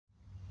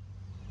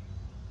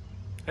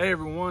Hey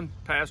everyone,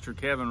 Pastor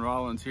Kevin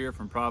Rollins here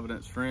from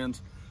Providence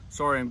Friends.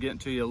 Sorry I'm getting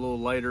to you a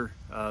little later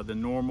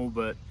than normal,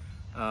 but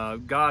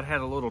God had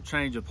a little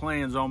change of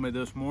plans on me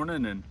this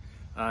morning,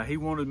 and He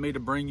wanted me to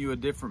bring you a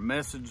different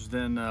message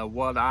than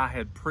what I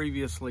had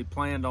previously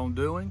planned on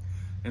doing.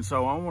 And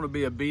so I want to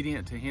be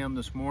obedient to Him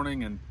this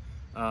morning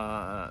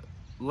and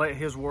let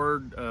His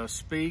word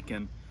speak,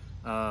 and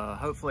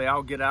hopefully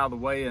I'll get out of the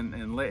way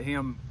and let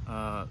Him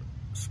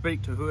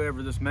speak to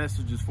whoever this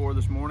message is for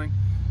this morning.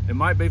 It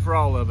might be for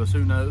all of us,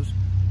 who knows?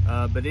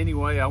 But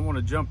anyway, I want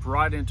to jump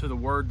right into the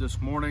Word this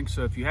morning.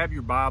 So if you have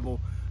your Bible,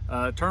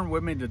 turn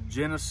with me to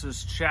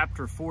Genesis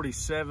chapter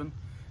 47.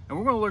 And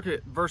we're going to look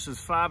at verses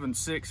 5 and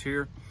 6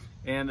 here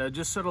and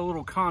just set a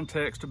little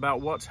context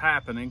about what's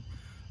happening.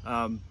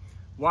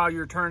 While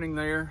you're turning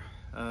there,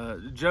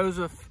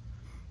 Joseph,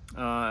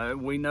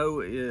 we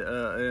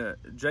know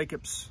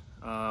Jacob's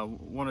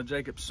one of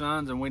Jacob's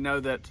sons, and we know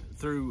that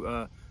through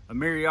a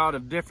myriad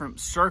of different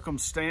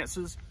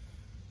circumstances,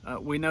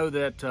 we know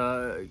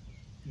that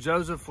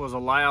Joseph was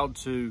allowed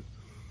to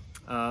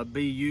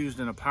be used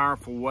in a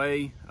powerful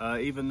way,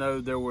 even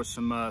though there were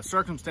some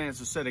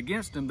circumstances set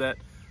against him that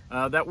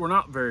were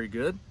not very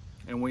good.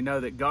 And we know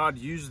that God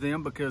used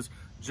them because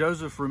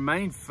Joseph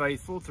remained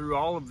faithful through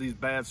all of these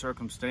bad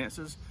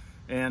circumstances.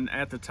 And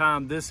at the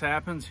time this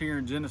happens here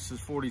in Genesis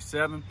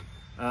 47,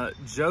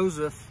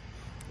 Joseph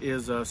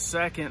is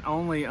second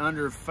only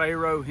under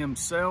Pharaoh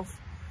himself.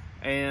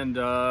 And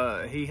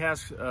he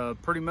has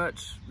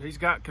he's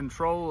got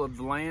control of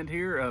the land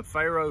here.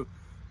 Pharaoh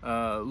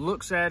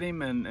looks at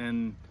him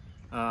and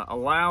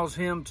allows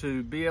him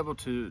to be able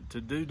to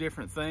do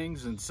different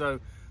things. And so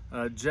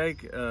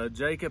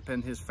Jacob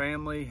and his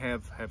family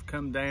have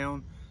come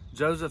down.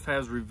 Joseph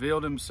has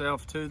revealed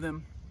himself to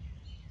them.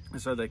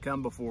 And so they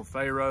come before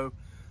Pharaoh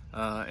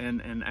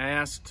and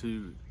ask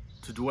to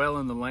dwell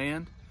in the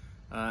land.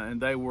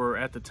 And they were,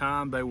 at the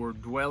time, they were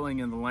dwelling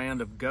in the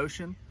land of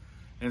Goshen.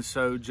 And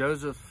so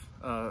Joseph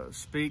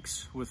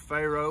speaks with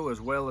Pharaoh as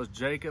well as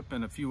Jacob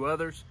and a few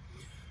others.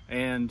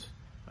 And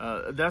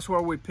that's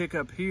where we pick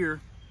up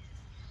here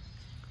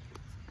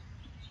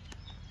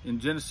in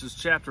Genesis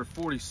chapter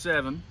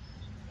 47,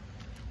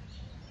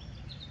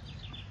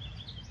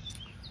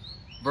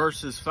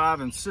 verses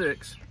 5 and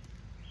 6.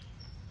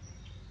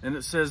 And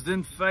it says,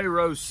 "Then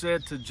Pharaoh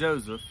said to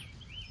Joseph,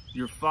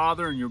 'Your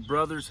father and your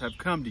brothers have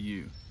come to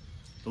you.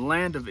 The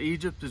land of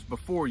Egypt is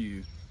before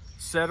you.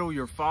 Settle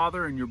your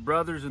father and your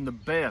brothers in the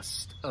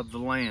best of the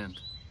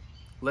land.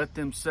 Let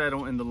them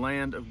settle in the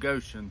land of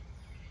Goshen.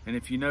 And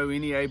if you know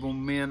any able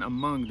men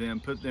among them,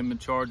 put them in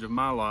charge of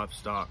my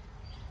livestock.'"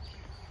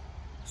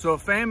 So a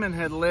famine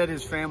had led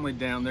his family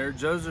down there.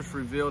 Joseph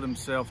revealed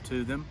himself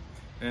to them.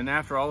 And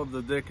after all of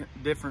the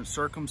different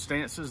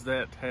circumstances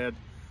that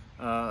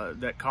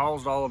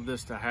caused all of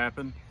this to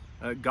happen,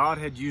 God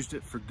had used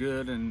it for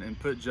good and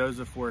put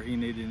Joseph where he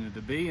needed him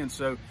to be. And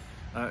so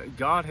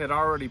God had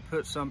already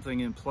put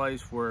something in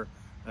place where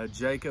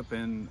Jacob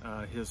and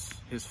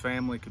his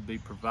family could be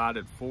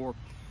provided for.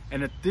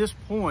 And at this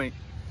point,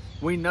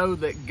 we know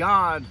that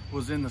God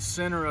was in the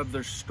center of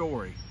their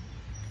story.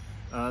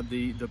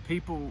 The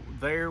people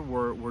there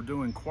were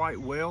doing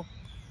quite well.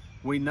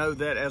 We know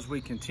that as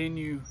we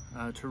continue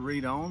to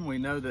read on, we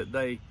know that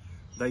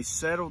they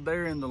settled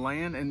there in the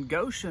land. And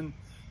Goshen,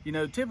 you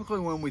know, typically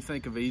when we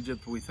think of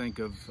Egypt, we think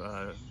of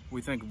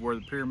where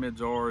the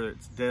pyramids are.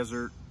 It's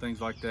desert, things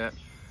like that.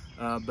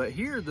 But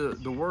here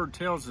the word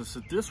tells us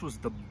that this was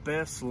the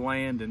best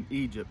land in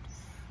Egypt.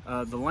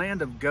 The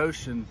land of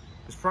Goshen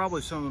is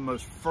probably some of the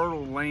most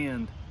fertile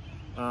land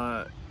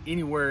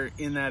anywhere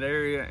in that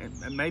area,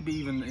 and maybe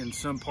even in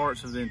some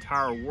parts of the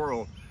entire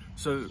world.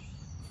 So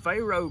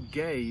Pharaoh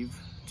gave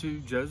to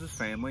Joseph's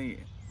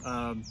family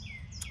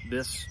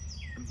this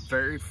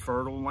very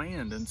fertile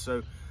land. And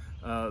so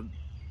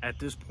at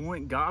this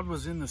point, God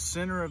was in the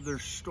center of their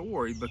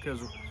story,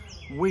 because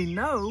we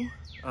know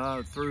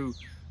through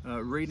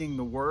reading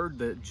the word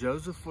that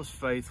Joseph was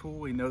faithful.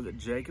 We know that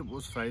Jacob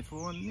was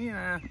faithful, and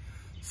yeah,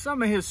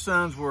 some of his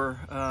sons were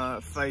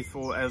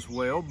faithful as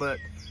well, but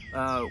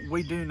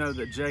we do know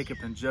that Jacob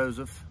and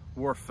Joseph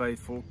were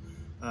faithful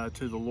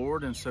to the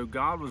Lord. And so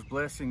God was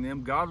blessing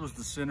them. God was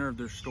the center of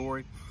their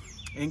story,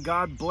 and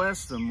God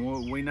blessed them.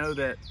 We know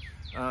that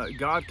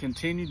God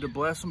continued to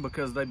bless them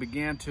because they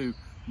began to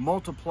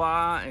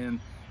multiply, and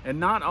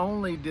not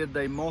only did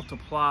they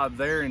multiply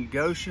there in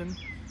Goshen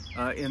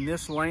in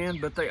this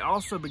land, but they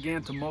also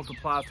began to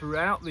multiply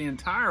throughout the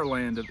entire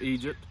land of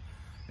Egypt.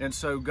 And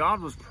so God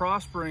was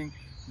prospering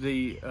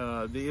the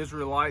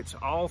Israelites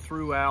all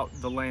throughout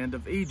the land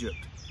of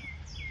Egypt.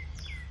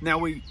 Now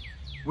we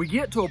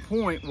get to a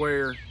point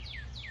where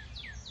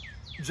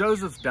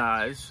Joseph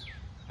dies,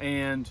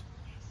 and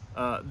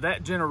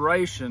that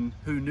generation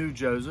who knew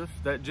Joseph,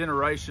 that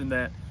generation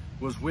that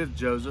was with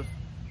Joseph,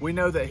 we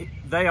know that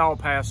they all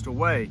passed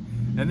away.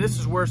 And this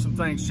is where some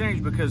things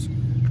changed, because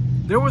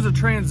there was a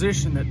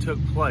transition that took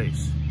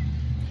place.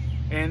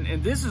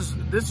 And this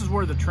is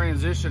where the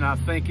transition, I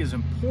think, is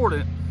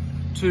important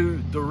to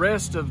the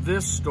rest of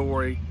this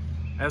story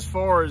as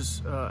far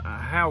as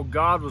how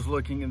God was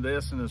looking at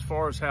this, and as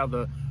far as how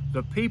the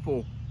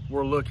people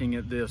were looking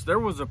at this, there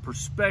was a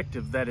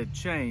perspective that had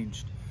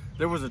changed.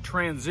 There was a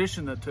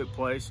transition that took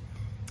place.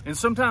 And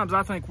sometimes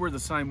I think we're the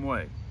same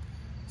way.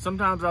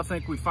 Sometimes I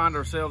think we find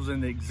ourselves in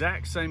the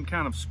exact same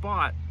kind of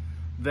spot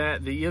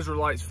that the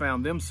Israelites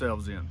found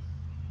themselves in.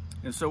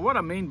 And so what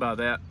I mean by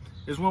that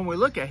is when we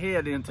look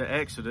ahead into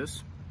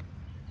Exodus,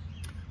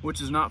 which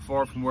is not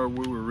far from where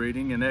we were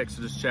reading in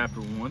Exodus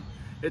chapter 1,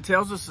 it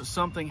tells us that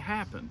something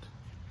happened.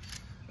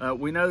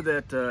 We know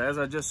that, as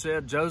I just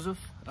said, Joseph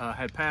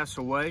had passed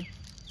away,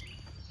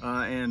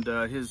 and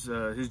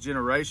his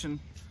generation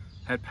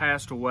had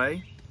passed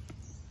away.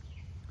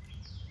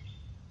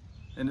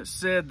 And it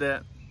said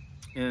that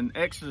in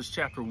Exodus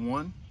chapter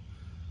 1,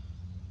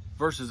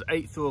 verses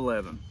 8 through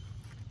 11,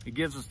 it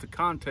gives us the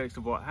context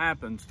of what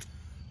happens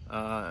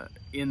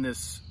in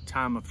this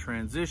time of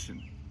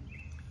transition.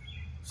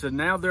 It said,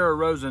 "Now there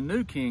arose a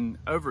new king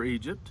over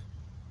Egypt,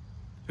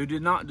 who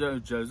did not know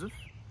Joseph.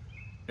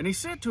 And he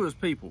said to his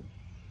people,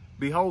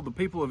 Behold, the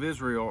people of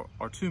Israel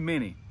are too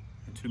many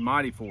and too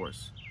mighty for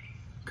us.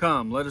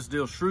 Come, let us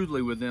deal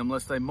shrewdly with them,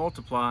 lest they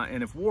multiply,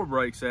 and if war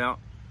breaks out,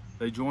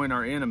 they join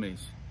our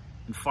enemies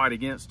and fight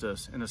against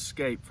us and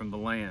escape from the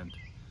land.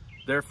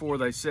 Therefore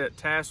they set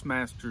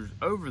taskmasters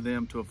over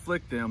them to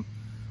afflict them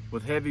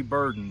with heavy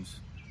burdens.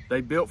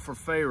 They built for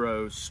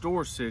Pharaoh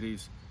store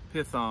cities,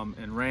 Pithom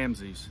and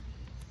Ramses."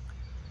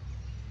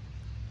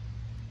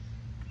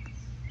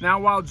 Now,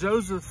 while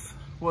Joseph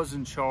was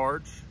in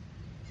charge,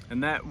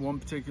 and that one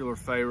particular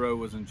Pharaoh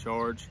was in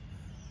charge,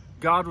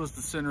 God was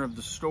the center of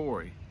the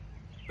story.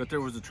 But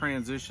there was a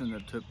transition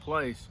that took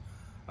place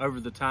over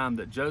the time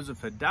that Joseph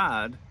had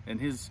died, and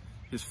his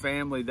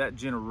family, that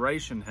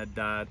generation had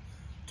died,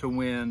 to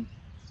when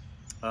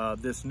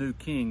this new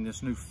king,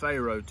 this new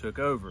Pharaoh took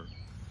over.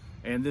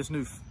 And this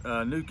new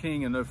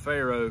king and new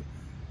Pharaoh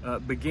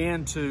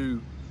began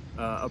to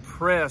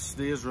oppress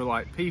the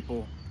Israelite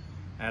people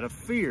out of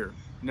fear.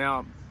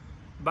 Now,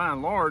 by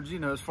and large,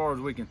 as far as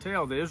we can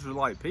tell, the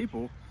Israelite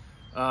people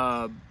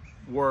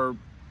were,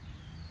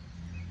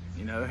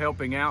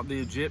 helping out the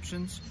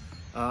Egyptians.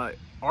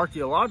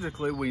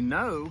 Archaeologically, we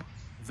know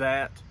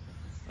that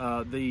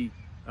the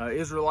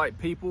Israelite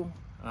people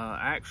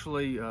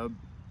actually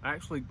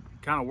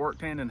kind of worked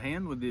hand in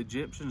hand with the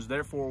Egyptians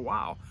there for a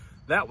while.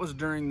 That was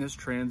during this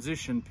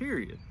transition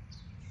period.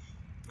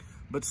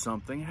 But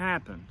something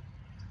happened.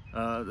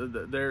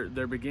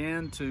 There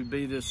began to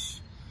be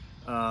this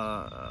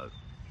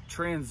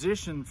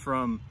transition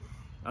from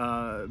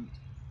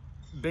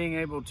being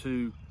able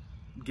to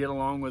get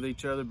along with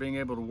each other, being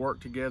able to work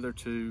together,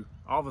 to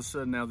all of a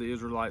sudden now the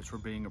Israelites were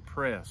being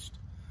oppressed.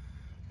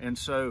 And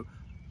so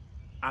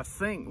I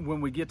think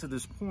when we get to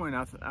this point,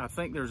 I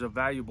think there's a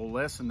valuable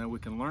lesson that we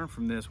can learn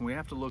from this, and we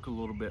have to look a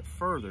little bit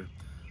further.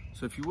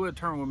 So if you would,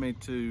 turn with me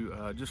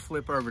to just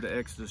flip over to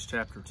Exodus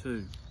chapter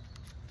 2,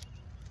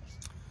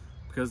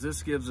 because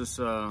this gives us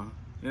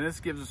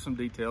some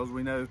details.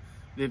 We know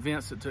the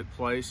events that took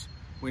place.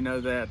 We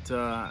know that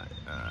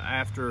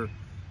after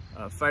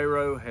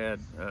Pharaoh had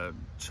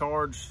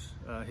charged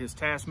his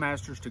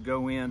taskmasters to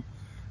go in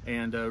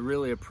and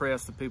really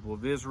oppress the people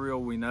of Israel,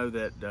 we know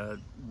that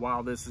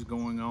while this is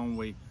going on,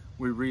 we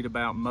read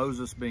about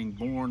Moses being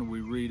born.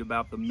 We read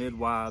about the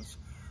midwives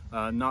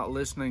not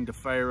listening to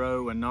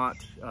Pharaoh and not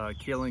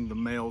killing the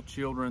male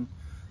children.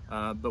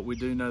 But we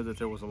do know that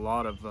there was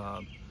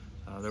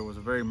there was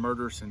a very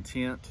murderous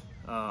intent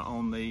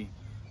on the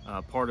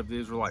part of the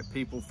Israelite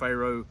people.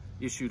 Pharaoh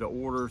issued an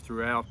order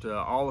throughout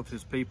all of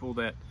his people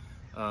that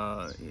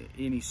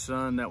any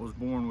son that was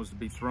born was to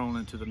be thrown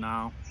into the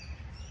Nile.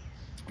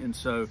 And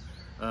so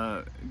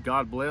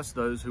God blessed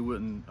those who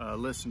wouldn't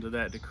listen to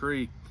that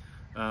decree.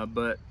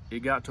 But it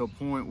got to a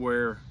point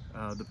where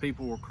the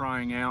people were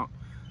crying out.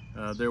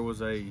 There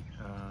was a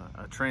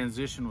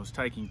transition was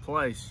taking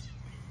place,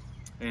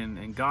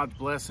 and God's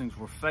blessings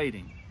were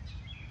fading.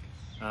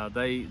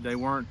 They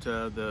weren't,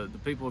 the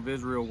people of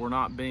Israel were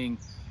not being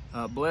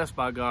blessed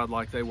by God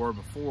like they were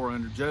before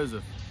under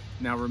Joseph.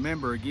 Now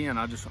remember, again,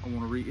 I want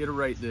to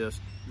reiterate this,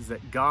 is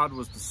that God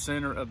was the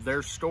center of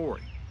their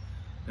story.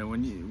 And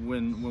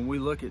when we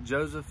look at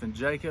Joseph and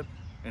Jacob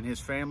and his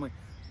family,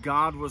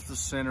 God was the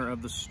center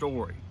of the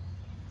story.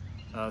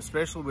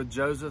 Especially with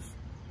Joseph.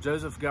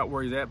 Joseph got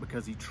where he's at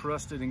because he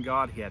trusted in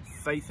God. He had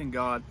faith in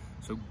God.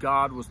 So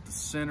God was the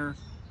center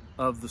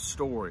of the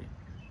story.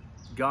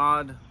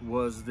 God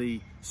was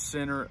the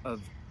center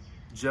of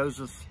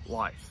Joseph's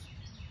life.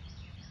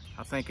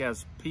 I think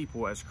as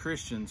people, as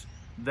Christians,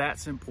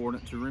 that's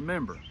important to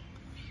remember.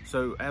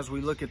 So as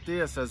we look at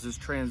this, as this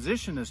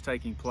transition is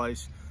taking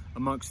place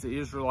amongst the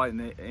Israelite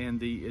and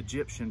the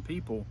Egyptian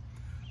people,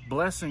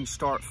 blessings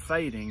start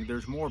fading.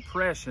 There's more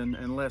oppression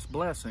and less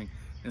blessing.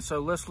 And so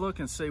let's look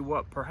and see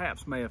what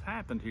perhaps may have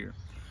happened here.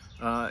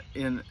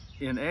 In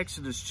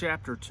Exodus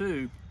chapter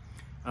 2,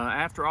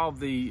 after all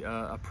the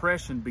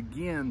oppression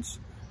begins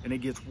and it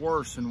gets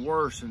worse and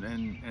worse,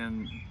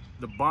 and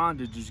the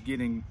bondage is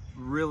getting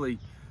really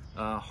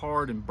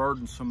hard and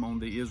burdensome on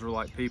the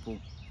Israelite people,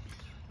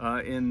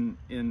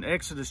 in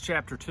Exodus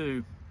chapter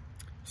 2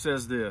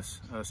 says this,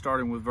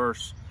 starting with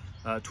verse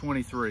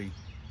 23. It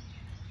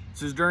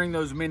says, "During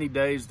those many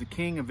days the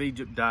king of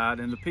Egypt died,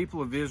 and the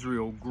people of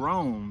Israel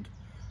groaned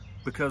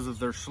because of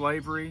their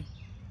slavery,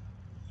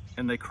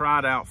 and they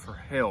cried out for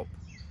help.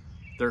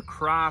 Their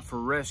cry for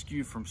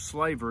rescue from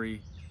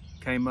slavery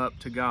came up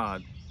to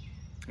God.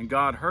 And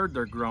God heard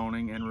their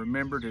groaning and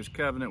remembered his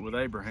covenant with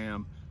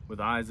Abraham, with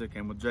Isaac,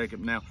 and with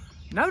Jacob." Now,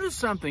 notice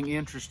something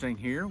interesting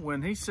here.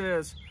 When he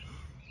says,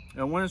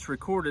 when it's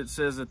recorded, it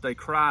says that they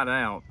cried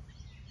out.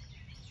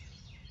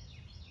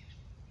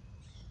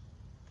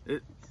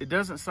 It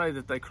doesn't say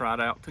that they cried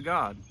out to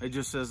God. It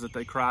just says that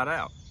they cried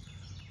out.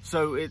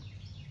 So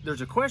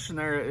there's a question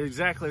there,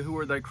 exactly who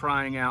are they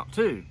crying out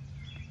to?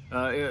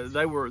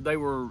 They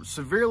were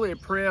severely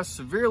oppressed,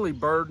 severely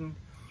burdened.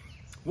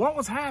 What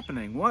was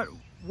happening? What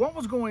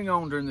was going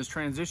on during this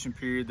transition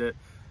period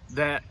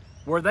that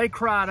where they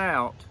cried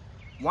out?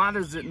 Why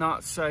does it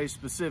not say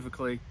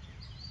specifically,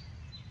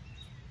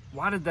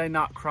 why did they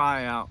not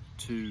cry out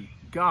to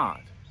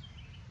God?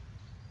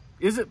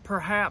 Is it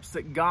perhaps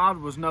that God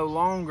was no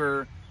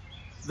longer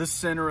the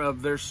center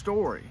of their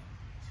story?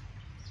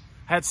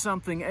 Had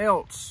something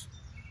else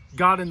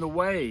got in the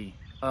way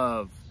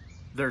of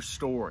their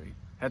story?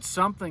 Had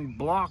something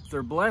blocked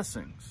their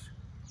blessings?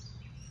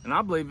 And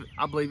I believe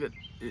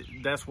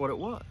that's what it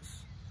was.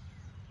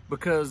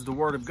 Because the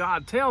Word of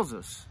God tells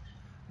us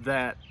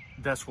that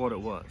that's what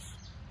it was.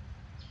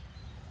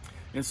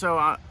 And so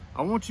I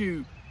want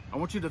you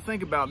to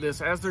think about this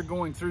as they're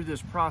going through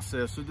this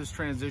process, through this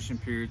transition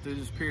period, through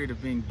this period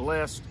of being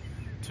blessed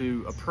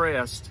to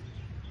oppressed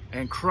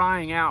and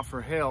crying out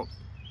for help.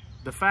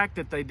 The fact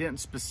that they didn't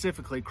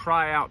specifically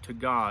cry out to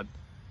God,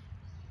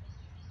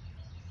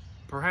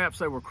 perhaps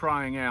they were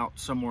crying out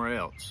somewhere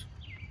else.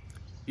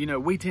 You know,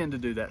 we tend to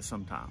do that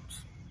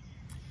sometimes.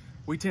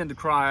 We tend to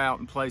cry out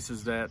in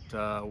places that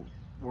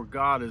where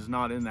God is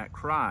not in that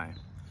cry.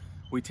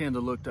 We tend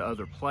to look to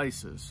other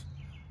places.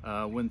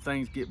 When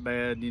things get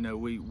bad, you know,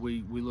 we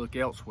look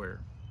elsewhere.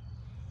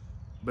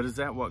 But is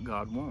that what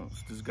God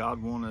wants? Does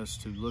God want us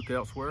to look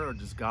elsewhere, or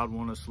does God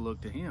want us to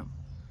look to Him?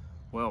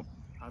 Well,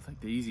 I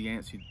think the easy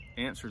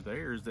answer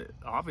there is that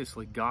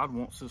obviously God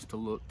wants us to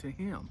look to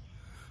Him.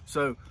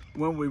 So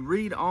when we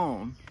read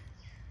on,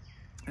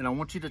 and I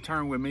want you to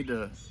turn with me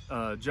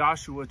to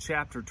Joshua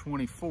chapter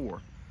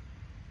 24.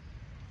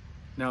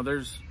 Now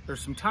there's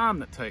some time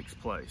that takes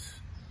place.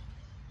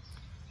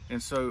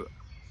 And so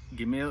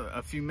give me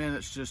a few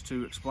minutes just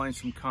to explain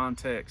some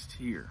context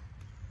here.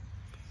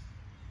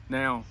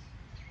 Now,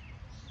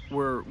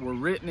 we're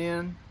written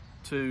in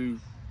to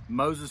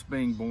Moses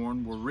being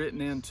born. We're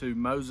written into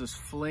Moses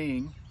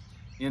fleeing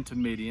into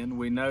Midian.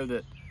 We know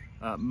that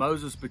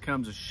Moses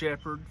becomes a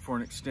shepherd for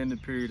an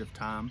extended period of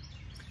time.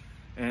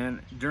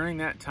 And during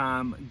that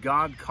time,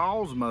 God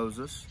calls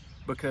Moses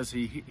because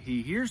he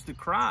hears the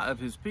cry of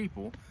his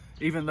people,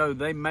 even though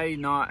they may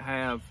not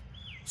have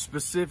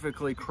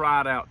specifically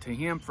cried out to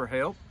him for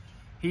help.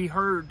 He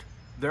heard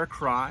their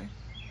cry.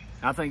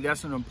 I think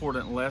that's an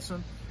important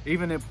lesson.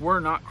 Even if we're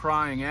not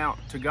crying out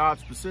to God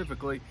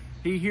specifically,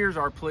 He hears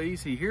our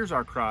pleas, He hears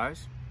our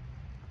cries.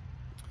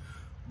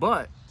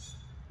 But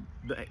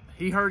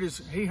He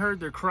heard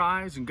their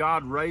cries, and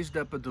God raised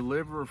up a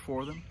deliverer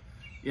for them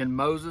in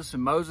Moses.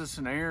 And Moses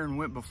and Aaron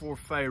went before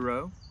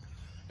Pharaoh.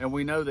 And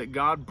we know that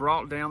God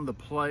brought down the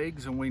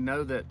plagues, and we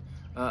know that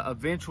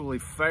eventually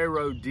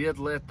Pharaoh did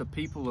let the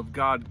people of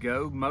God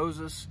go.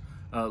 Moses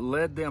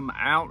led them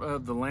out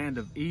of the land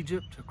of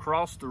Egypt,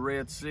 across the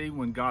Red Sea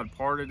when God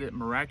parted it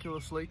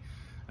miraculously.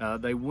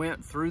 They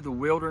went through the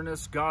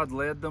wilderness. God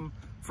led them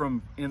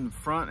from in the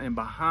front and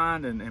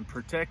behind and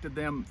protected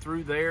them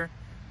through there,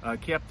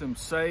 kept them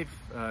safe,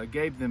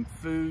 gave them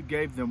food,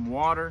 gave them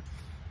water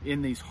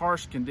in these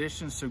harsh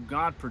conditions. So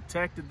God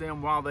protected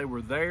them while they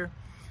were there,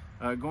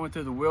 going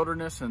through the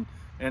wilderness.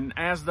 And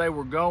as they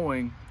were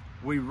going,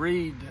 we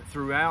read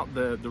throughout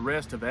the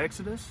rest of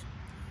Exodus.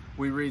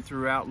 We read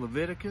throughout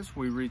Leviticus,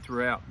 we read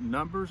throughout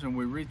Numbers, and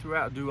we read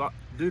throughout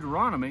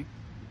Deuteronomy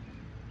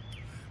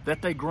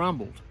that they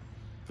grumbled.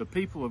 The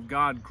people of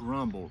God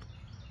grumbled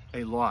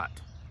a lot.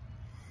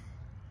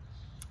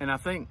 And I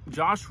think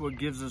Joshua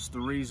gives us the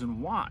reason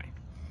why.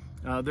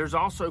 There's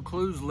also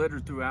clues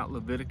littered throughout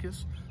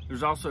Leviticus.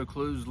 There's also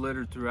clues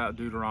littered throughout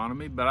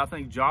Deuteronomy. But I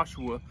think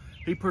Joshua,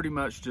 he pretty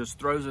much just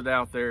throws it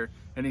out there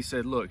and he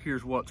said, look,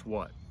 here's what's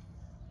what.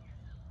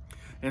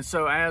 And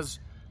so as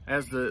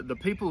the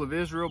people of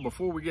Israel,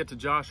 before we get to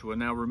Joshua,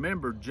 now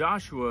remember,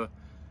 Joshua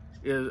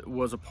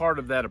was a part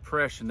of that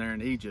oppression there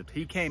in Egypt.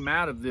 He came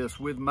out of this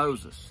with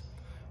Moses.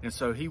 And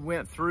so he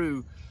went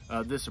through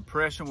this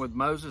oppression with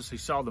Moses. He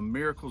saw the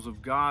miracles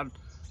of God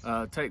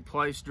take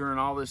place during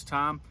all this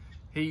time.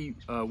 He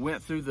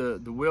went through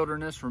the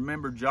wilderness.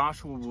 Remember,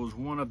 Joshua was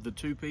one of the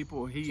two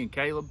people, he and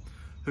Caleb,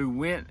 who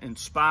went and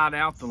spied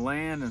out the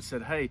land and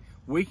said, hey,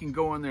 we can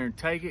go in there and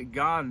take it.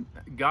 God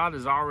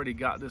has already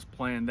got this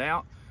planned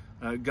out.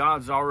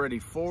 God's already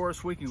for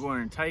us. We can go in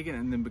there and take it.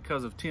 And then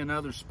because of 10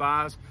 other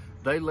spies,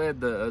 they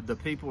led the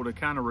people to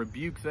kind of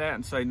rebuke that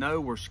and say, no,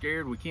 we're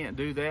scared. We can't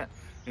do that.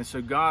 And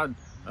so God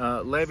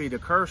levied a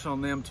curse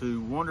on them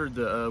to wander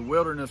the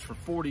wilderness for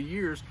 40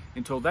 years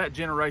until that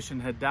generation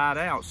had died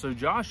out. So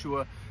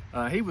Joshua,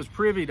 he was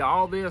privy to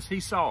all this. He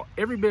saw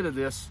every bit of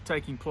this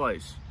taking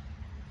place.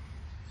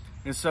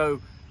 And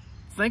so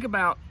think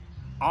about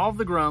all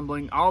the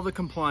grumbling, all the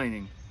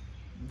complaining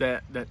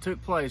that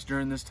took place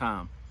during this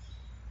time.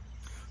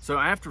 So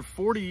after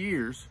 40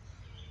 years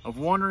of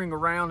wandering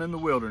around in the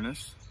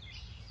wilderness,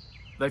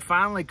 they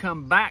finally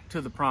come back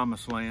to the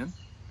promised land.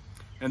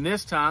 And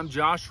this time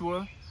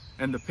Joshua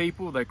and the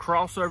people, they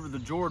cross over the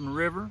Jordan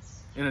River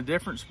in a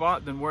different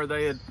spot than where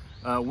they had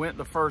went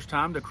the first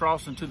time to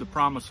cross into the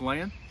promised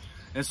land.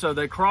 And so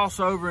they cross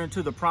over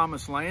into the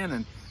promised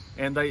land,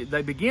 and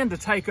they begin to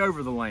take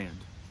over the land.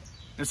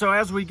 And so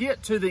as we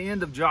get to the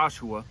end of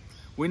Joshua,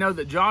 we know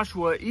that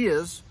Joshua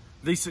is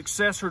the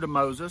successor to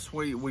Moses.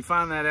 We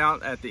find that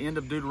out at the end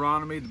of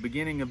Deuteronomy, the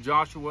beginning of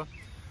Joshua,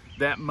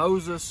 that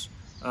Moses'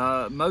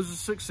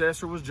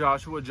 successor was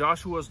Joshua.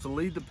 Joshua was to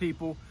lead the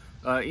people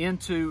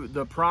into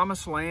the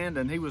promised land,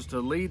 and he was to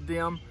lead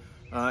them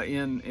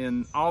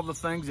in all the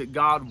things that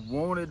God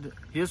wanted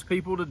his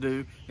people to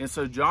do. And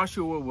so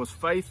Joshua was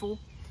faithful.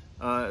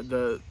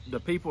 The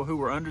people who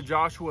were under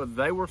Joshua,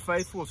 they were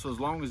faithful. So as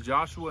long as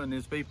Joshua and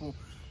his people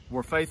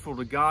were faithful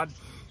to God,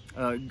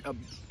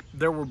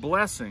 there were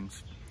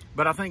blessings.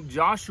 But I think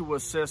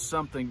Joshua says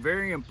something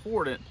very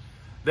important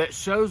that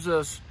shows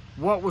us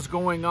what was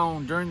going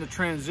on during the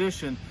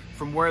transition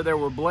from where there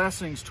were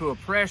blessings to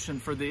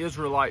oppression for the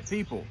Israelite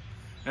people.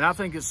 And I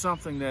think it's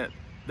something that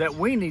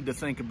we need to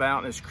think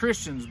about as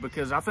Christians,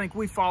 because I think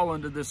we fall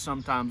into this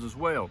sometimes as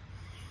well.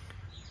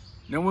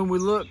 Now, when we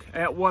look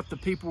at what the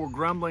people were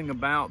grumbling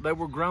about, they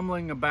were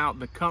grumbling about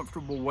the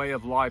comfortable way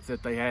of life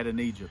that they had in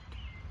Egypt.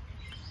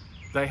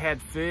 They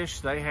had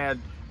fish, they had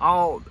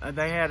all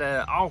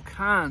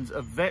kinds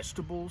of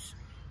vegetables,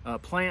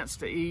 plants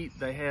to eat.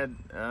 They had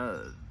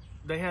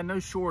no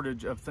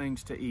shortage of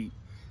things to eat.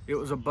 It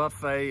was a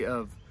buffet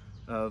of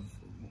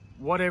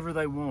whatever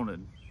they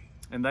wanted.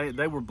 And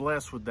they were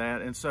blessed with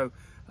that. And so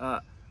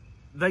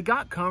they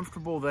got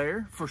comfortable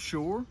there for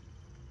sure,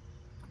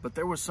 but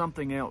there was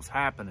something else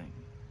happening.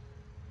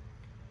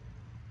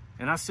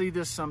 And I see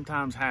this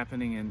sometimes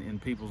happening in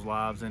people's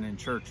lives and in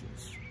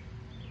churches.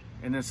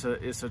 And it's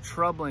a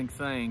troubling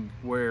thing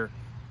where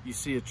you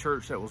see a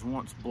church that was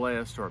once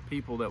blessed, or a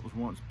people that was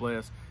once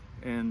blessed,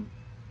 and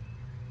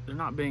they're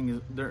not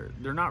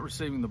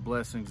receiving the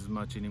blessings as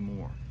much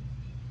anymore.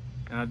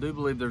 And I do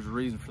believe there's a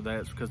reason for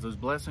that. It's because those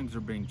blessings are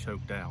being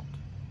choked out.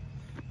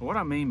 And what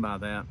I mean by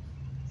that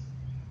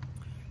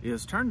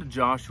is, turn to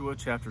Joshua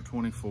chapter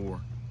 24.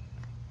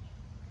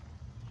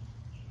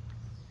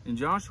 In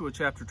Joshua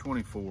chapter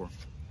 24,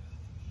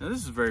 now this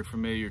is very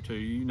familiar to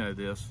you. You know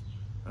this.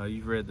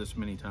 You've read this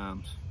many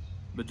times.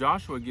 But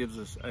Joshua gives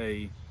us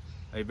a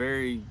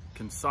very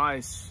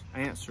concise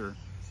answer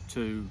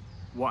to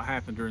what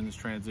happened during this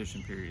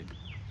transition period.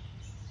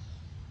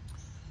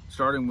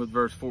 Starting with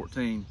verse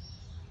 14,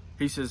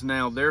 he says,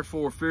 "Now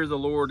therefore fear the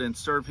Lord and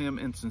serve him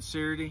in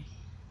sincerity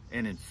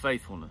and in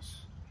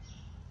faithfulness.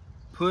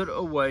 Put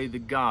away the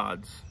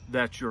gods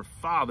that your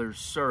fathers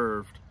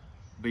served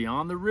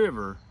beyond the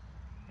river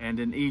and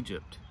in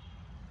Egypt,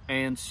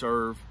 and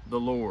serve the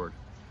Lord.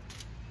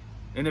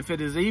 And if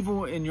it is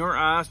evil in your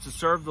eyes to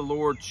serve the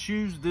Lord,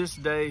 choose this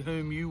day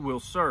whom you will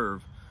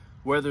serve,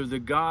 whether the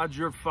gods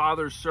your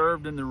fathers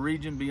served in the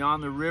region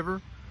beyond the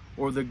river,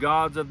 or the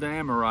gods of the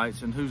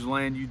Amorites in whose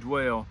land you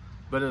dwell.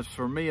 But as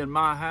for me and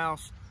my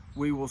house,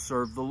 we will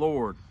serve the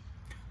Lord."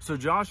 So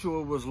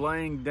Joshua was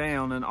laying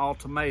down an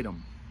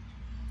ultimatum.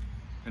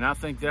 And I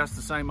think that's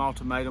the same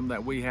ultimatum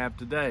that we have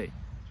today.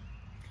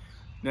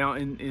 Now,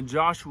 in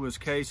Joshua's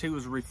case, he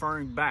was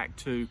referring back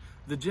to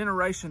the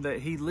generation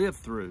that he lived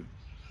through.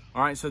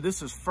 All right, so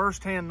this is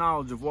firsthand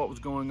knowledge of what was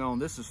going on.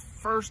 This is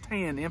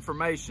firsthand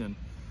information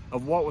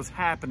of what was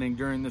happening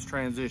during this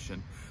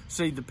transition.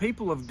 See, the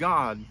people of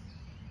God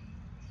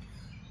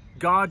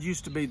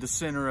used to be the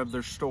center of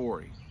their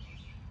story.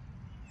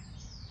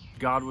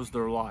 God was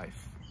their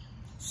life.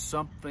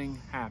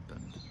 Something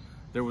happened.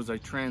 There was a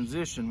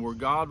transition where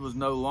God was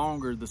no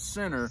longer the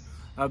center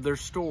of their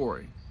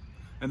story,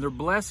 and their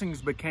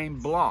blessings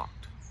became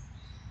blocked.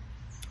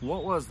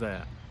 What was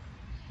that?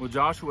 Well,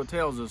 Joshua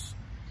tells us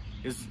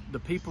is the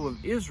people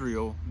of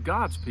Israel,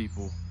 God's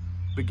people,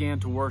 began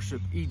to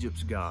worship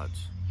Egypt's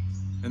gods.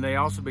 And they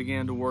also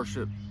began to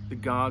worship the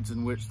gods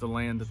in which the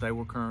land that they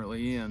were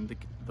currently in,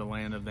 the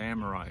land of the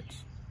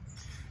Amorites.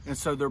 And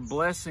so their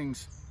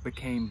blessings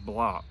became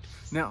blocked.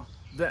 Now,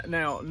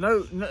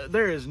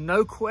 there is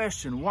no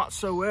question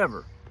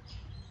whatsoever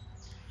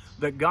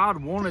that God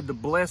wanted to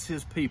bless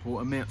his people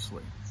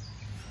immensely.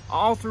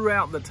 All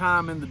throughout the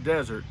time in the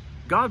desert,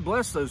 God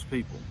blessed those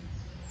people.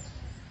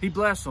 He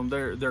blessed them.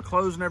 Their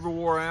clothes never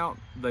wore out.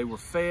 They were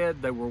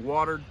fed. They were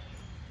watered.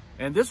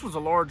 And this was a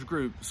large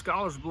group.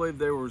 Scholars believe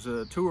there was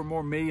 2 or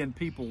more million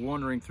people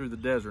wandering through the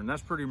desert. And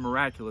that's pretty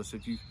miraculous.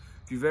 If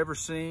you've ever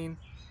seen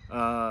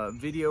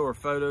video or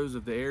photos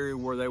of the area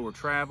where they were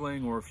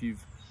traveling, or if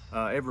you've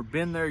ever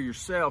been there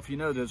yourself, you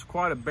know there's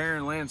quite a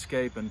barren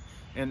landscape, and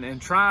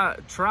and try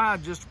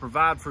just to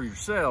provide for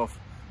yourself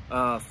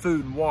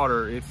food and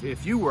water.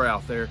 If you were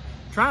out there,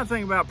 try and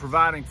think about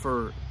providing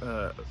for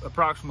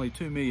approximately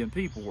 2 million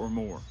people or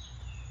more.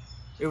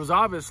 It was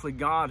obviously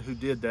God who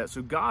did that.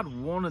 So God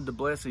wanted to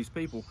bless these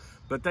people,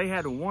 but they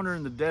had to wander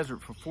in the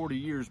desert for 40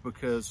 years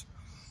because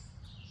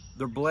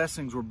their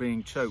blessings were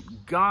being choked.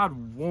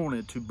 God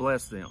wanted to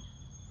bless them,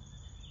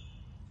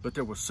 but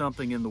there was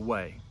something in the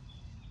way.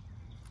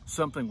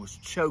 Something was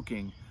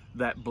choking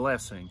that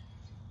blessing,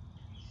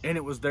 and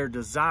it was their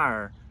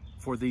desire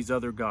for these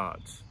other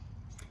gods.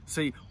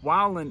 See,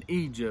 while in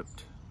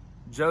Egypt,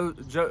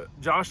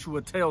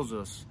 Joshua tells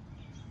us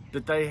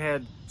that they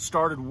had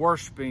started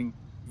worshiping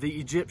the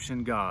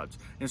Egyptian gods.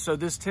 And so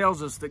this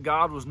tells us that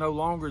God was no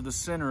longer the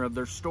center of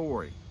their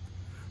story,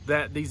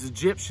 that these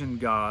Egyptian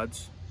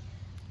gods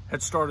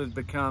had started to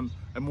become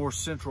a more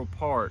central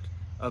part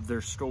of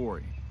their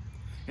story.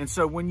 And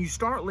so when you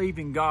start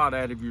leaving God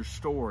out of your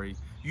story,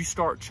 you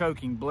start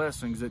choking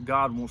blessings that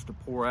God wants to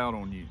pour out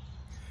on you.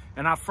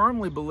 And I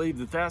firmly believe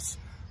that that's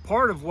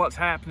part of what's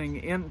happening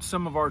in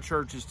some of our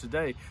churches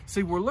today.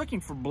 See, we're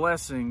looking for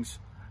blessings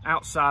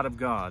outside of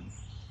God.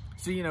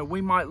 See, you know, we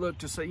might look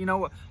to say, you know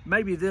what,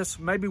 maybe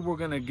we're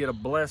going to get a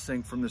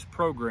blessing from this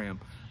program.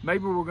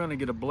 Maybe we're going to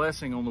get a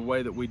blessing on the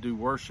way that we do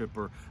worship,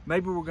 or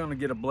maybe we're going to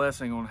get a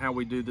blessing on how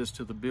we do this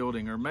to the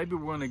building, or maybe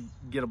we're going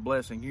to get a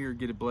blessing here,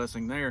 get a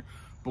blessing there.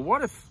 But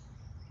what if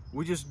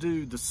we just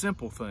do the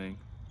simple thing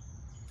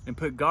and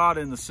put God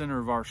in the center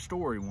of our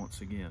story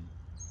once again?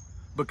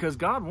 Because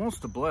God wants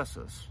to bless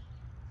us.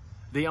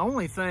 The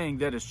only thing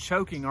that is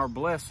choking our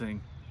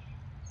blessing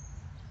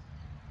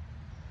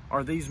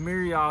are these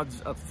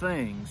myriads of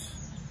things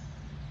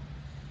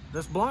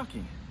that's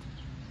blocking it.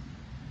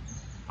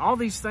 All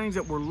these things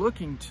that we're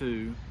looking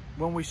to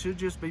when we should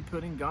just be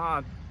putting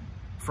God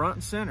front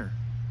and center.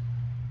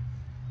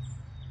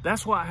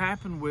 That's what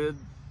happened with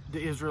the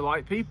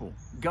Israelite people.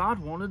 God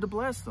wanted to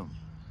bless them,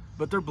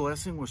 but their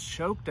blessing was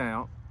choked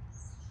out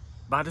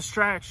by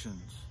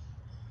distractions.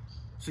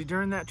 See,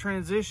 during that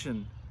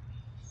transition,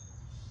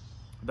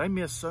 they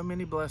missed so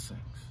many blessings.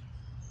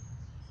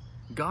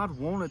 God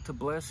wanted to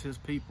bless his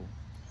people.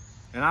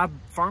 And I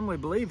firmly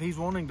believe he's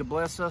wanting to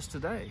bless us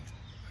today.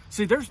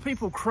 See, there's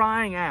people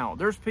crying out.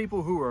 There's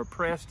people who are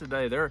oppressed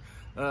today.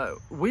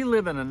 We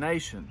live in a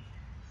nation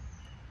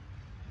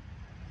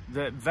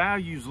that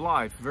values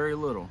life very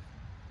little.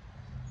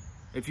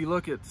 If you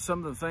look at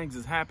some of the things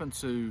that happen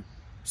to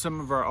some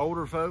of our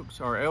older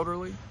folks, our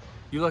elderly,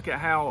 you look at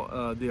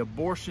how the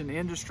abortion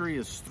industry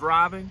is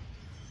thriving.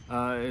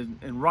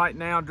 And right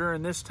now,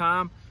 during this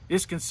time,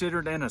 it's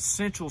considered an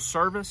essential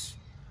service.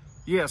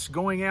 Yes,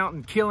 going out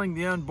and killing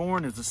the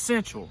unborn is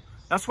essential.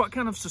 That's what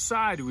kind of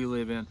society we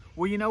live in.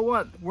 Well, you know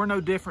what? We're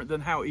no different than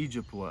how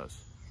Egypt was.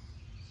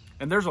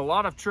 And there's a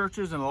lot of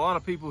churches and a lot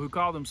of people who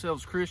call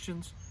themselves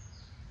Christians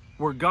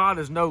where God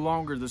is no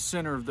longer the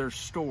center of their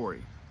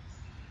story.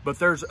 But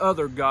there's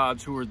other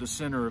gods who are the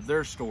center of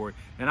their story.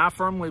 And I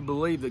firmly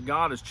believe that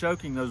God is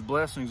choking those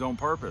blessings on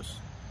purpose.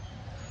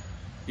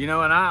 You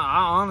know, and I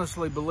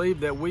honestly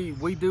believe that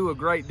we do a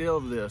great deal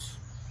of this.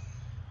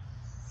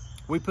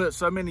 We put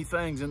so many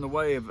things in the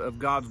way of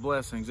God's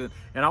blessings. And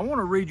I want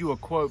to read you a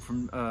quote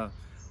from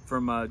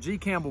G.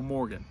 Campbell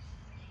Morgan.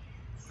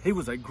 He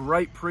was a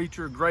great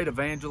preacher, great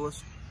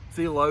evangelist,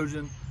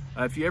 theologian.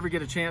 If you ever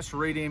get a chance to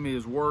read any of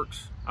his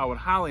works, I would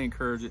highly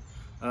encourage it.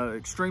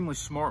 Extremely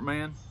smart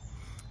man.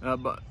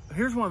 But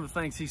here's one of the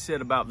things he said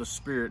about the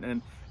Spirit.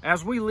 And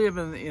as we live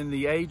in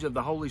the age of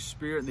the Holy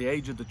Spirit, the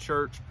age of the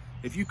church,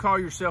 if you call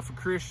yourself a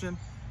Christian,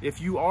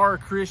 if you are a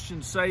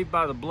Christian saved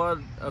by the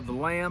blood of the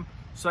Lamb,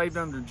 saved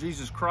under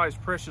Jesus Christ's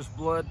precious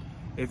blood,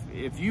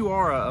 if you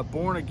are a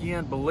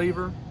born-again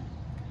believer,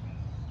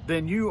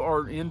 then you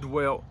are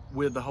indwelt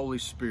with the Holy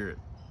Spirit.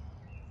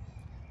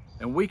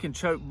 And we can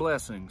choke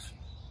blessings.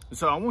 And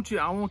so I want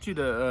you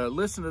to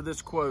listen to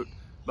this quote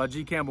by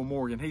G. Campbell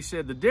Morgan. He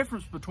said, "The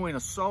difference between a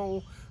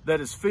soul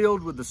that is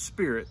filled with the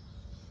Spirit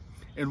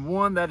and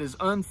one that is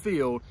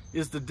unfilled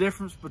is the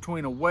difference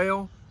between a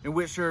well in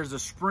which there is a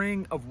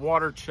spring of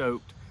water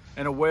choked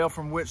and a well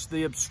from which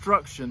the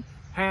obstruction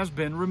has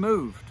been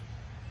removed,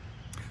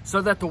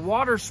 so that the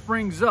water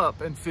springs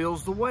up and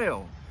fills the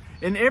well.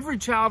 In every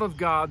child of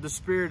God, the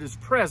Spirit is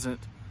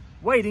present,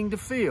 waiting to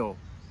fill.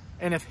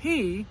 And if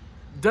he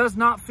does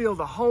not fill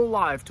the whole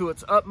life to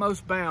its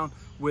utmost bound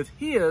with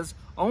his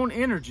own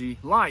energy,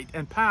 light,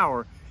 and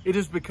power, it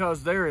is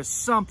because there is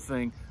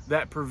something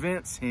that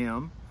prevents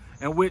him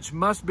and which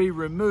must be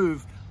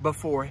removed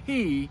before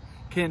he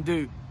can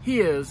do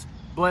his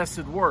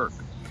blessed work."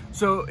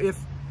 So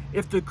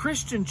if the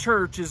Christian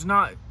church is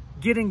not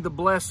getting the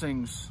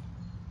blessings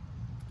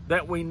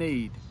that we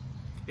need,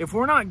 if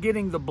we're not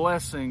getting the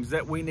blessings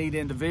that we need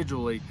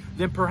individually,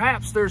 then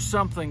perhaps there's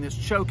something that's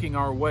choking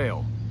our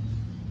well.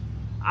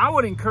 I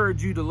would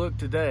encourage you to look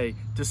today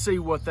to see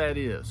what that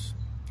is.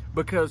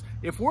 Because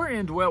if we're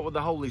indwelt with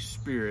the Holy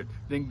Spirit,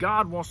 then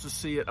God wants to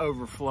see it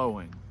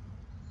overflowing.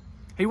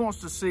 He wants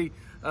to see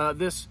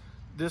this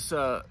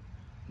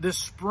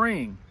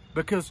spring.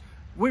 Because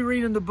We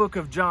read in the book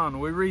of John,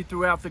 we read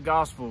throughout the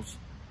Gospels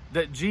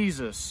that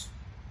Jesus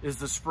is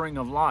the spring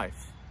of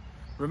life.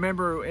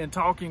 Remember in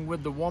talking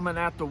with the woman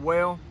at the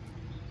well,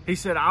 he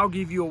said, I'll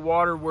give you a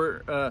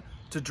water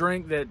to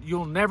drink that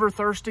you'll never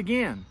thirst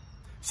again.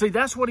 See,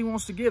 that's what he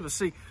wants to give us.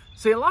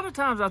 See, a lot of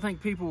times I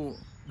think people,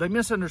 they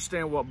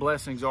misunderstand what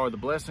blessings are, the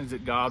blessings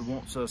that God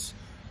wants us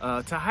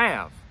to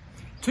have.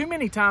 Too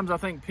many times I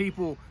think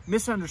people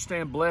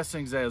misunderstand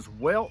blessings as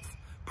wealth,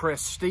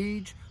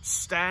 prestige,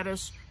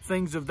 status,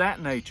 things of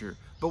that nature.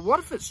 But what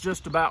if it's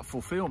just about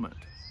fulfillment?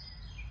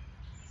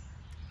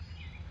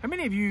 How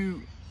many of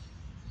you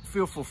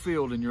feel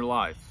fulfilled in your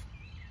life?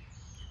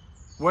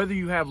 Whether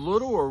you have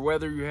little or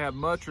whether you have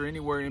much or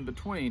anywhere in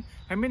between,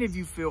 how many of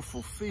you feel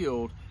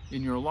fulfilled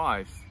in your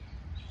life?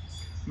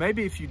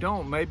 Maybe if you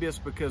don't, maybe it's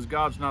because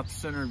God's not the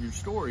center of your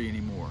story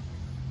anymore.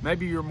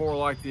 Maybe you're more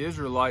like the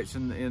Israelites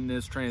in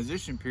this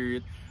transition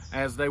period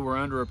as they were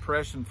under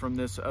oppression from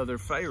this other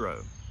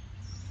Pharaoh,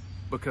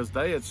 because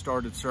they had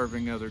started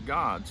serving other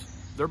gods.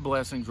 Their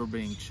blessings were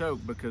being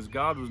choked because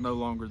God was no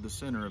longer the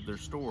center of their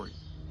story.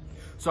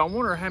 So I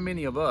wonder how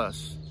many of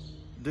us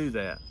do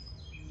that.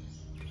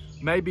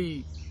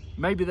 Maybe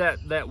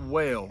that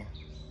well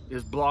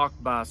is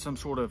blocked by some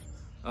sort of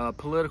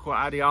political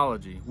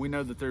ideology. We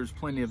know that there's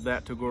plenty of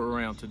that to go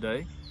around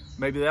today.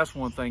 Maybe that's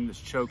one thing that's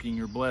choking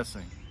your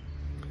blessing.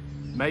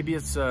 Maybe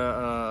it's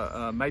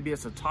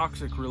a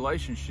toxic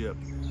relationship.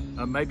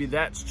 Maybe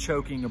that's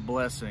choking a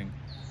blessing.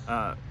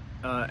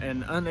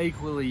 An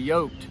unequally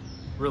yoked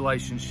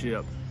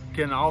relationship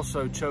can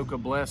also choke a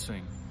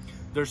blessing.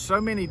 There's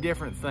so many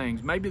different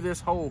things. Maybe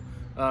this whole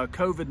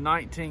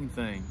COVID-19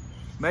 thing.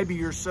 Maybe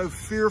you're so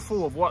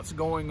fearful of what's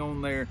going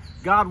on there.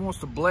 God wants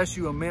to bless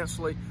you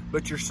immensely,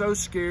 but you're so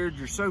scared,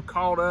 you're so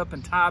caught up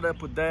and tied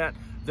up with that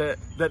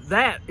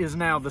is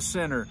now the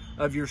center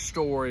of your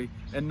story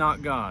and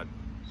not God.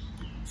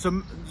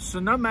 So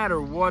no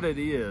matter what it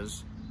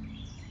is,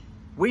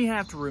 we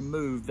have to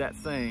remove that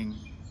thing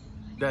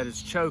that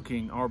is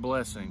choking our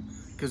blessing,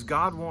 because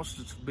God wants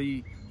us to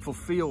be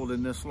fulfilled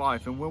in this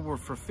life. And when we're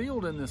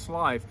fulfilled in this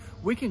life,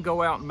 we can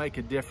go out and make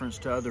a difference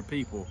to other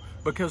people,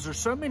 because there's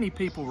so many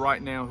people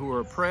right now who are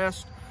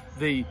oppressed.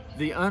 The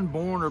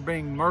unborn are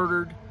being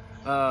murdered.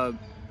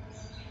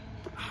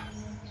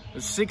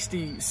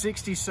 60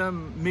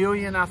 some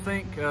million, I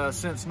think,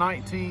 since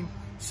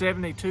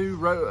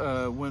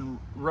 1972, when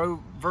Roe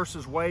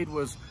versus Wade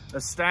was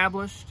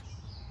established.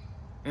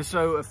 And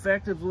so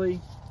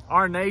effectively,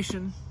 our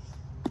nation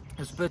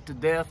has put to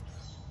death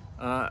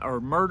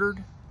or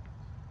murdered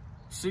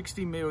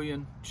 60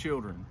 million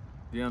children,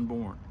 the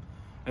unborn.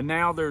 And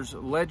now there's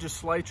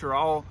legislature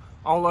all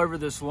over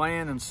this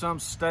land in some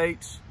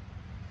states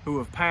who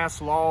have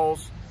passed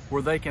laws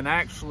where they can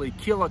actually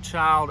kill a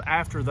child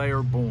after they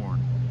are born.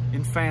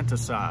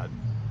 Infanticide.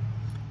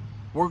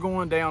 We're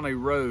going down a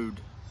road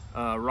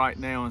right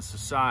now in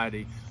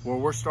society where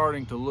we're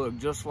starting to look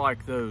just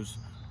like those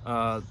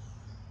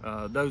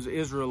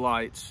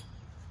Israelites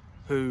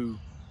who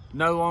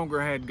no longer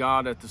had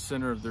God at the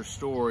center of their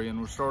story and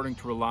were starting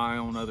to rely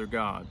on other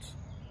gods.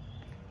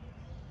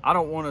 I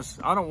don't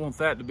want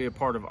that to be a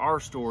part of our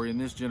story in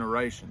this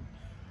generation.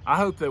 I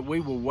hope that we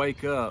will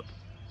wake up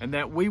and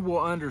that we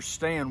will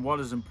understand what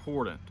is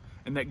important,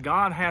 and that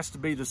God has to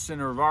be the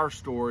center of our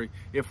story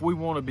if we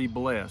want to be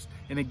blessed.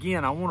 And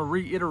again, I want to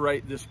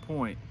reiterate this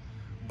point.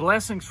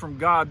 Blessings from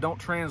God don't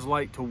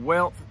translate to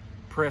wealth,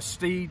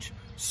 prestige,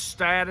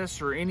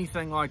 status, or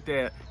anything like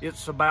that.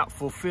 It's about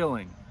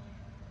fulfilling.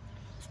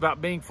 It's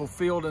about being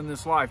fulfilled in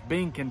this life,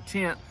 being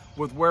content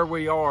with where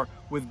we are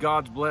with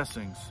God's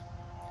blessings.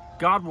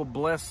 God will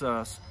bless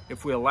us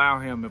if we allow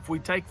Him. If we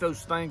take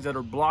those things that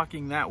are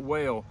blocking that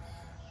well.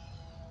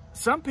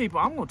 Some people,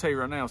 I'm going to tell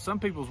you right now, some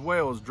people's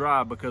well is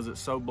dry because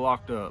it's so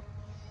blocked up.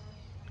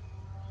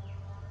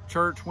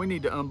 Church, we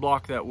need to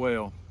unblock that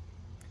well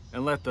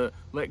and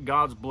let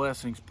God's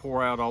blessings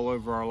pour out all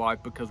over our life,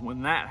 because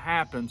when that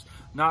happens,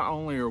 not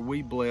only are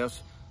we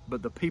blessed,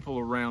 but the people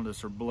around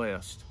us are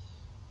blessed.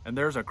 And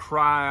there's a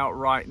cry out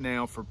right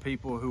now for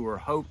people who are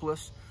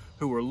hopeless,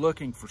 who are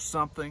looking for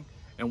something,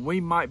 and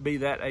we might be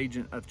that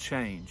agent of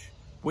change.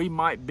 We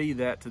might be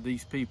that to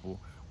these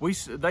people.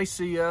 They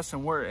see us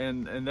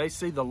and they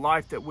see the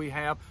life that we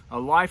have, a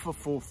life of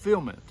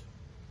fulfillment.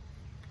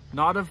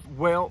 Not of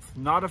wealth,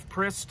 not of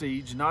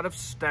prestige, not of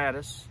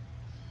status,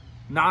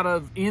 not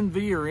of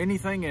envy or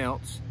anything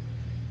else,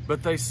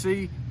 but they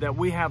see that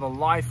we have a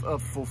life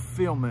of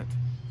fulfillment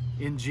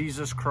in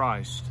Jesus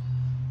Christ.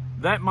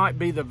 That might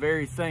be the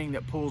very thing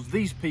that pulls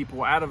these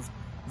people out of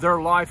their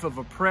life of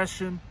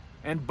oppression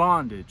and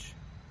bondage.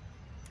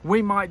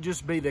 We might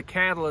just be the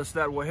catalyst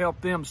that will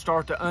help them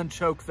start to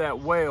unchoke that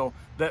well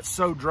that's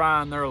so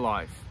dry in their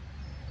life.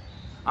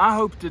 I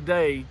hope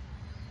today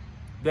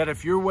that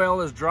if your well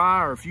is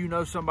dry, or if you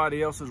know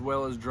somebody else's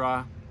well is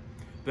dry,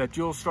 that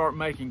you'll start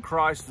making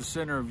Christ the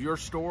center of your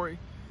story,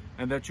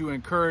 and that you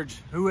encourage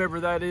whoever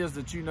that is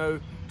that you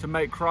know to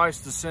make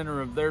Christ the center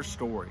of their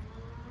story.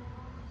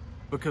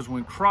 Because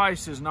when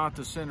Christ is not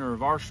the center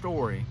of our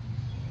story,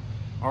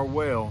 our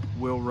well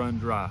will run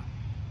dry.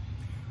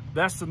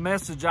 that's the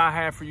message I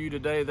have for you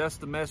today. That's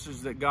the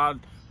message that God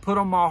put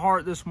on my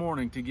heart this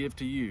morning to give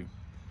to you.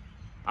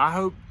 I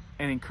hope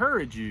and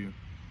encourage you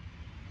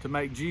to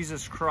make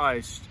Jesus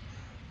Christ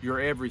your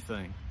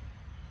everything.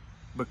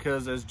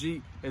 Because as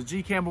G.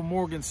 Campbell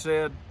Morgan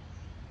said,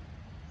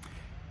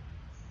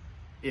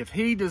 if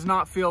he does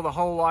not fill the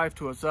whole life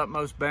to its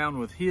utmost bound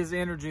with his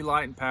energy,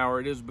 light, and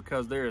power, it is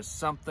because there is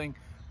something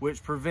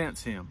which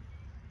prevents him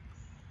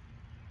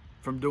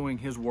from doing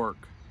his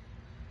work.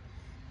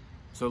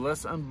 So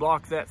let's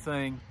unblock that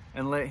thing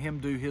and let him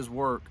do his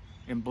work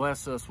and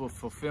bless us with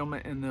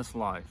fulfillment in this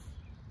life.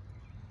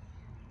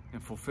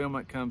 And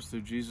fulfillment comes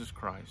through Jesus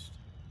Christ.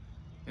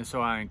 And so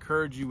I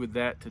encourage you with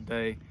that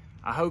today.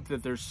 I hope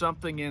that there's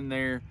something in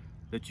there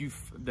that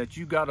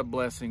you got a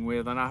blessing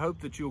with, and I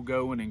hope that you'll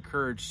go and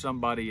encourage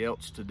somebody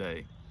else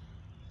today.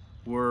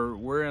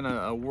 We're in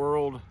a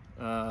world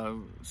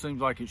seems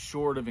like it's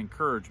short of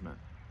encouragement.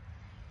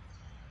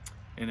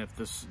 And if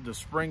the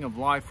spring of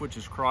life, which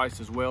is Christ,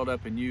 is welled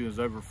up in you, is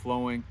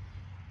overflowing,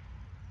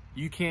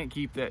 you can't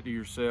keep that to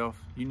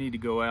yourself. You need to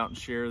go out and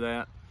share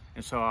that.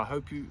 And so I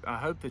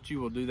hope that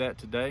you will do that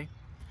today.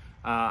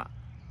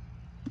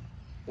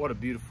 What a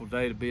beautiful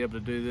day to be able to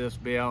do this,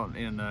 be out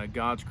in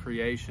God's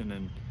creation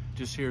and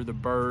just hear the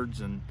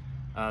birds and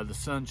the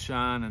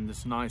sunshine and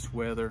this nice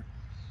weather.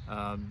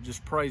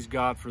 Just praise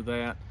God for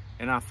that.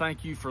 And I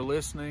thank you for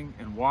listening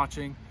and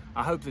watching.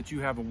 I hope that you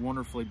have a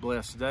wonderfully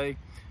blessed day.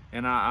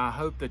 And I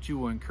hope that you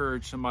will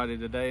encourage somebody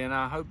today. And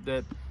I hope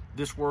that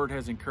this word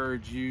has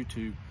encouraged you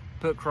to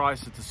put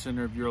Christ at the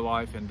center of your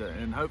life.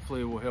 And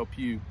hopefully it will help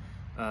you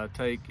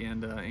take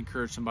and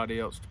encourage somebody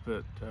else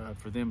to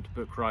for them to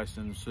put Christ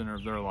in the center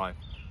of their life.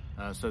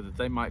 So that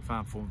they might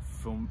find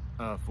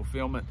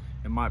fulfillment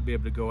and might be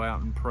able to go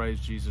out and praise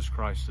Jesus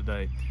Christ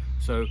today.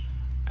 So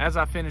as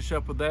I finish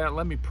up with that,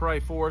 let me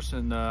pray for us,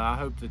 and I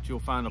hope that you'll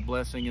find a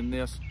blessing in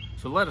this.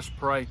 So let us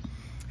pray.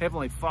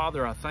 Heavenly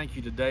Father, I thank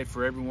you today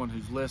for everyone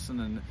who's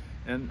listening.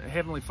 And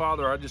Heavenly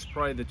Father, I just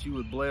pray that you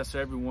would bless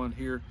everyone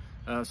here.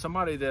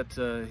 Somebody that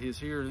is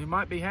here who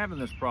might be having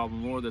this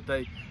problem, Lord,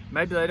 that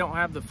maybe they don't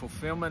have the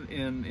fulfillment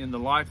in the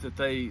life that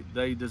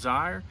they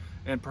desire.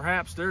 And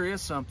perhaps there is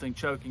something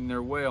choking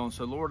their well. And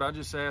so, Lord, I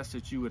just ask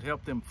that you would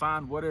help them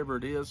find whatever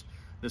it is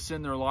that's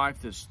in their life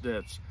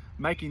that's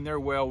making their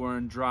well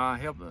run dry.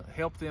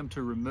 Help them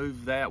to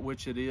remove that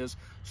which it is,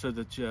 so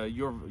that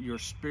your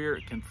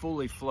spirit can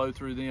fully flow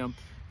through them,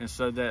 and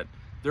so that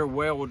their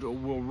well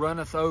will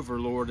runneth over,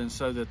 Lord, and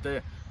so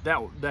that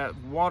that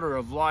water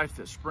of life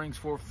that springs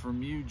forth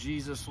from you,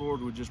 Jesus,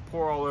 Lord, would just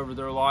pour all over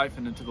their life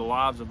and into the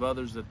lives of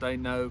others that they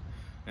know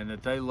and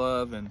that they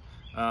love. And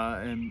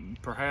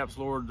perhaps,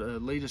 Lord,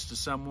 lead us to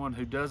someone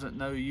who doesn't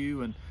know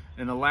you, and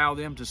allow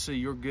them to see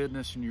your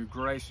goodness and your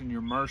grace and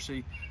your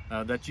mercy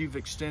that you've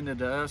extended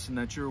to us, and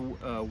that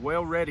you're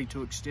well ready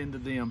to extend to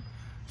them.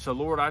 So,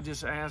 Lord, I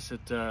just ask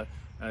that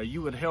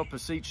you would help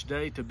us each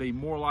day to be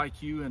more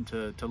like you, and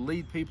to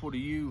lead people to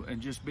you,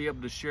 and just be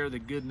able to share the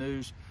good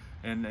news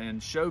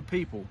and show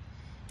people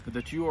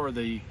that you are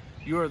the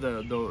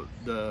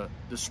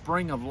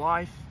spring of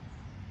life.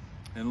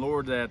 And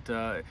Lord,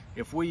 that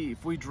if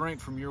we drink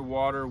from your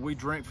water, we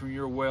drink from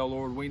your well,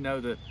 Lord, we know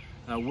that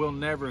we'll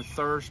never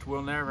thirst.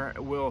 We'll never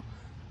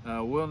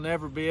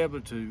be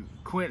able to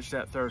quench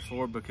that thirst,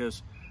 Lord,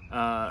 because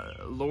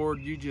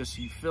Lord,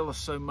 you fill us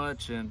so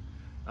much. And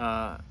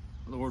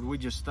Lord, we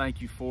just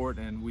thank you for it,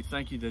 and we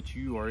thank you that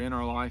you are in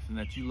our life, and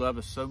that you love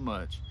us so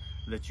much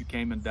that you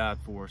came and died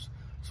for us.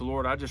 So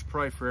Lord, I just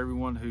pray for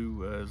everyone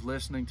who is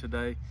listening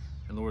today,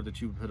 and Lord,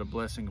 that you would put a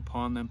blessing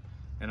upon them.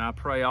 And I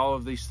pray all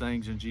of these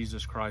things in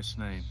Jesus Christ's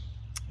name.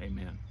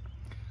 Amen.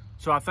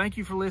 So I thank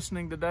you for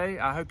listening today.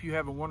 I hope you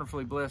have a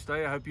wonderfully blessed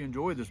day. I hope you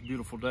enjoy this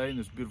beautiful day and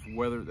this beautiful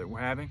weather that we're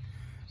having.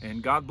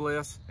 And God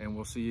bless, and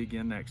we'll see you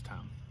again next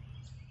time.